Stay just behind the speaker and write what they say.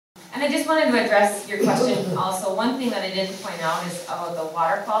And I just wanted to address your question also. One thing that I didn't point out is about the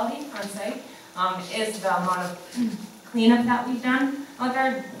water quality on site, is the amount of cleanup that we've done out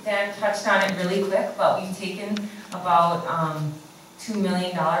there. Dan touched on it really quick, but we've taken about $2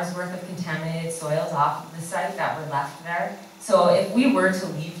 million worth of contaminated soils off of the site that were left there. So if we were to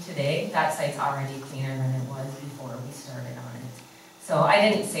leave today, that site's already cleaner than it was before we started on it. So I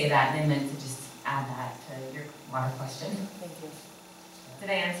didn't say that, and I meant to just add that to your water question. Thank you. Did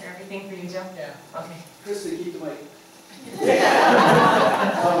I answer everything for you, Joe? Yeah. Okay. Kristen, keep the mic.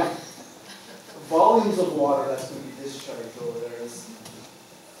 Volumes of water that's going to be discharged over there is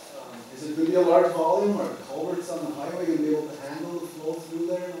it going to be a large volume, or culverts on the highway going to be able to handle the flow through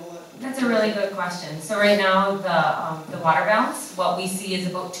there and all that? That's a really good question. So right now, the water balance, what we see is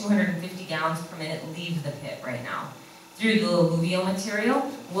about 250 gallons per minute leave the pit right now. Through the alluvial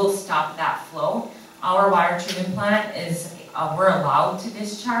material, we'll stop that flow. Our water treatment plant is, we're allowed to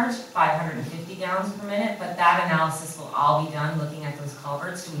discharge 550 gallons per minute, but that analysis will all be done looking at those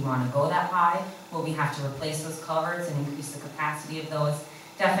culverts. Do we want to go that high? Will we have to replace those culverts and increase the capacity of those?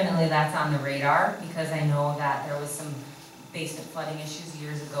 Definitely that's on the radar, because I know that there was some basement flooding issues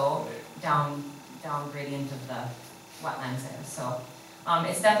years ago down gradient of the wetlands there. So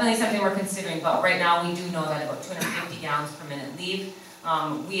it's definitely something we're considering, but right now we do know that about 250 gallons per minute leave.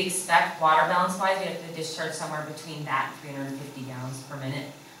 We expect water balance wise, we have to discharge somewhere between that and 350 gallons per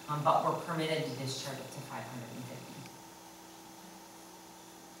minute, but we're permitted to discharge up to 550.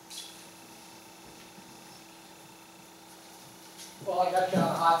 Well, I got you on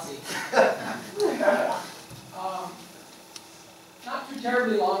the hot seat. Not too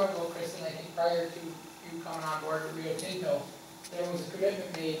terribly long ago, Kristen, I think prior to you coming on board with Rio Tinto, there was a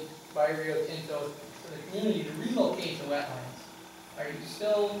commitment made by Rio Tinto for the community to relocate the wetlands. Are you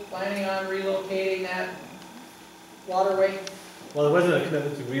still planning on relocating that waterway? Well, there wasn't a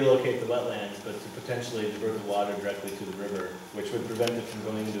commitment to relocate the wetlands, but to potentially divert the water directly to the river, which would prevent it from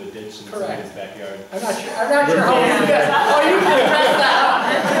going into a ditch in somebody's backyard. I'm not sure how you can address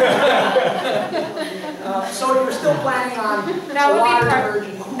that. So you're still planning on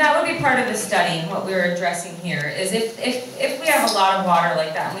that would be part of the study. What we were addressing here is if we have a lot of water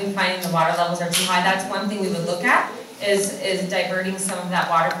like that and we find the water levels are too high, that's one thing we would look at. Is diverting some of that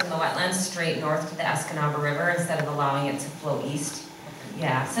water from the wetlands straight north to the Escanaba River instead of allowing it to flow east.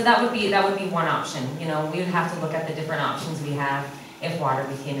 Yeah, so that would be one option. You know, we would have to look at the different options we have if water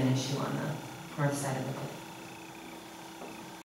became an issue on the north side of the